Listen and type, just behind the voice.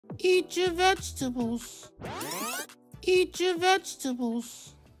Eat your vegetables. Eat your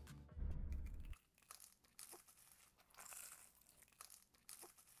vegetables.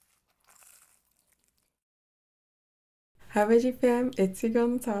 Hi Veggie fam, it's your girl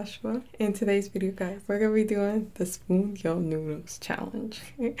Natasha. In today's video, guys, we're gonna be doing the spoon your noodles challenge.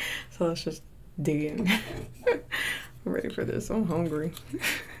 So let's just dig in. I'm ready for this. I'm hungry. I'm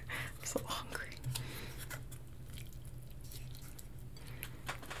so hungry.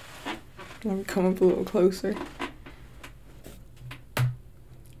 Let me come up a little closer.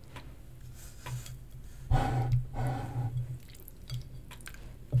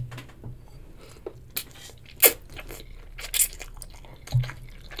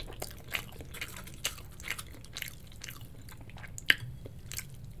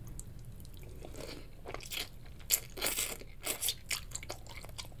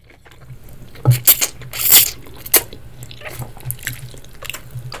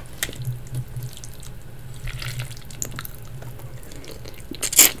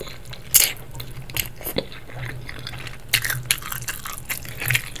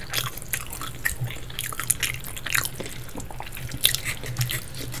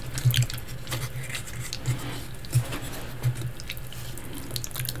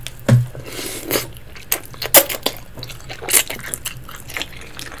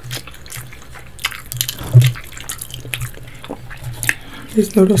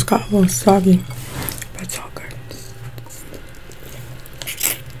 These noodles got a little soggy, but it's all good.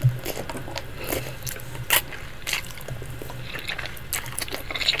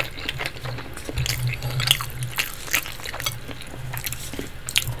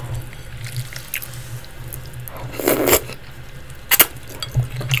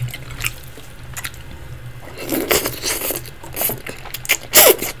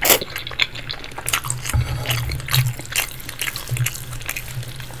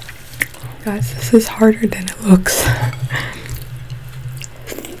 Guys, this is harder than it looks.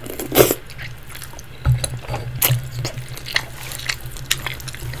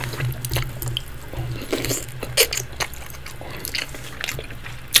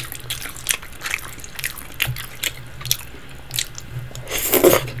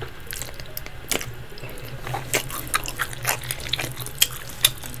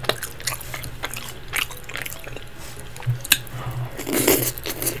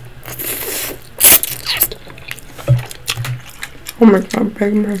 Oh my god,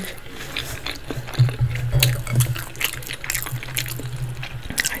 big merch.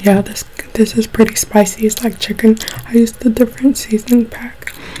 Yeah, this is pretty spicy. It's like chicken. I used the different seasoning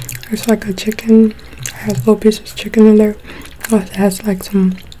pack. It's like a chicken. It has little pieces of chicken in there. Plus it has like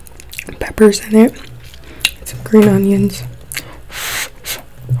some peppers in it. And some green onions.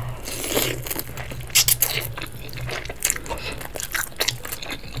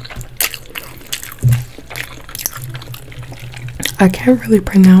 I can't really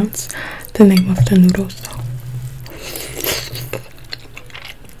pronounce the name of the noodles though.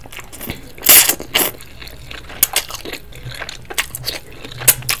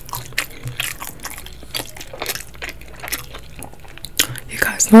 You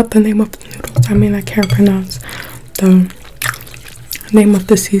guys, not the name of the noodles. I mean, I can't pronounce the name of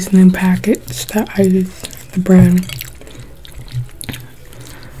the seasoning package that I use, the brand.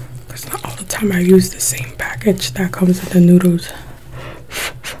 Because not all the time I use the same package that comes with the noodles.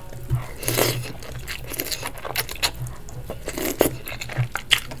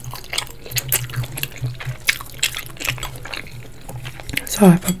 So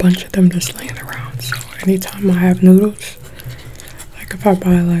I have a bunch of them just laying around. So anytime I have noodles, like if I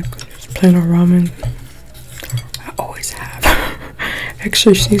buy like just plain old ramen, I always have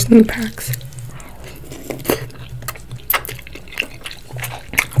extra seasoning packs.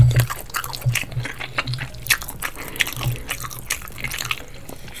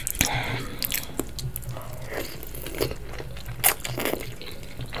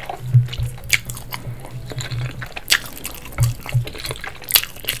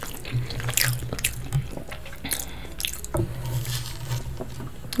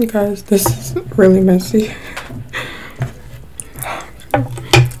 Guys, this is really messy.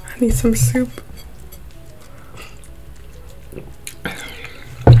 I need some soup.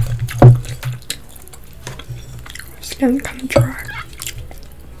 It's getting kind of dry.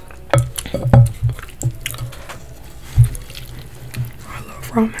 I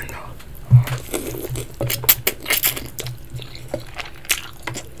love ramen though.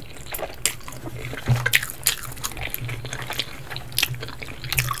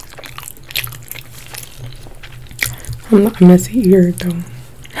 I'm not a messy eater though.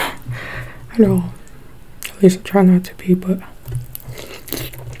 I know. At least I try not to be, but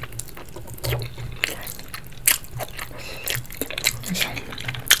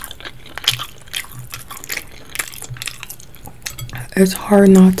It's hard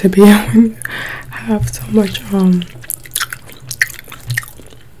not to be when you have so much when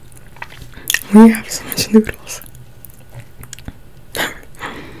you have so much noodles.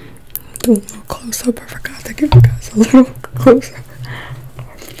 Do a little close up. I forgot to give you guys a little close up.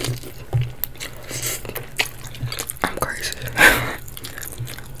 I'm crazy.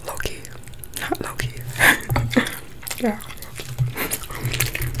 Low key. Not low key. Yeah.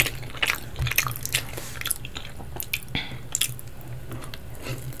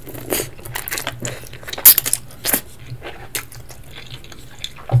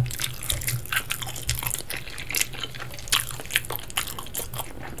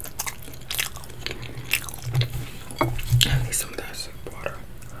 I need some of that soup water.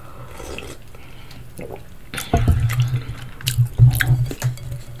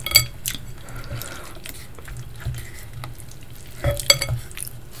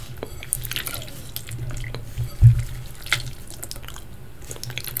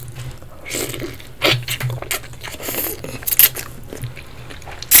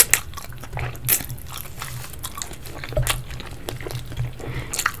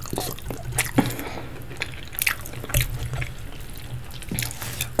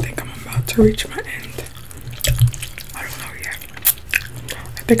 To reach my end. I don't know yet.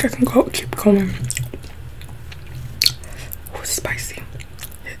 I think I can keep going. Oh, it's spicy.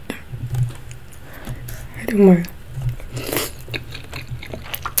 Hitting my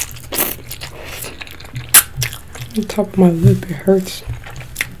the top of my lip, it hurts.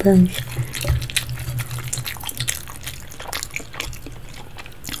 It burns.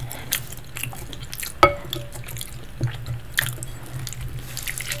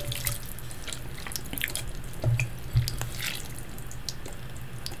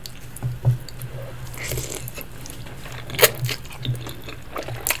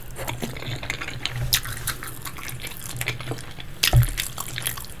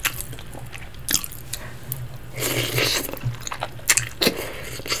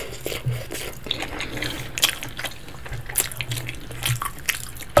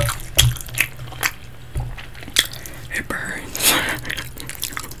 It burns.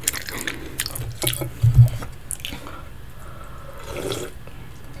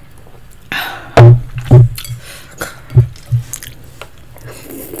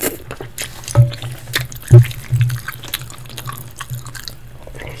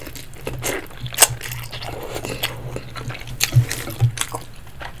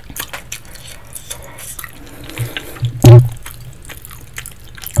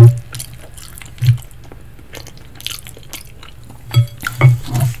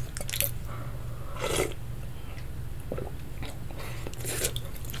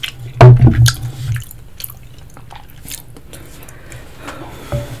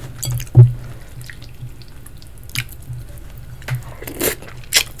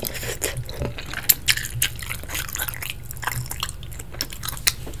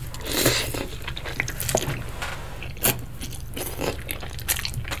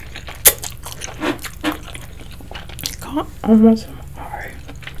 Almost. Alright.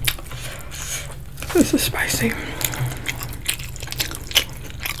 This is spicy.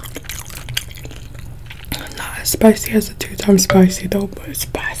 Not as spicy as the 2 times spicy though, but it's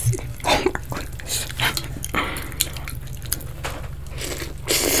spicy. Oh my goodness.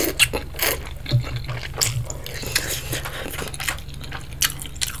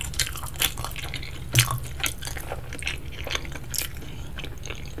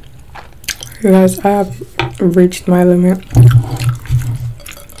 You guys, I have reached my limit.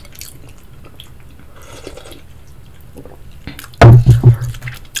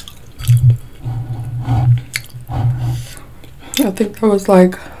 I think that was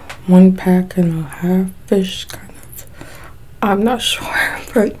like 1.5 packs kind of. I'm not sure,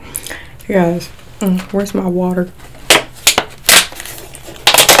 but you guys, where's my water?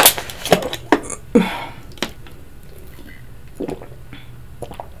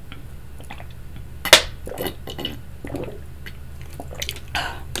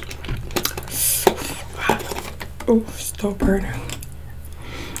 Oh, still burning.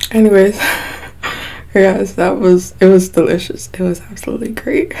 Anyways, guys, it was delicious. It was absolutely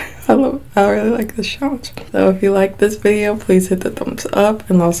great. I really like this challenge. So if you like this video, please hit the thumbs up,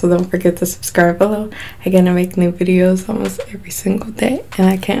 and also don't forget to subscribe below. I'm gonna make new videos almost every single day, and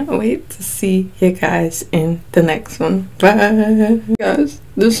I can't wait to see you guys in the next one. Bye. Guys,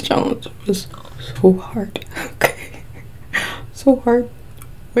 this challenge was so hard. Okay, so hard.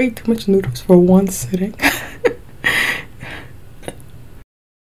 Way too much noodles for one sitting.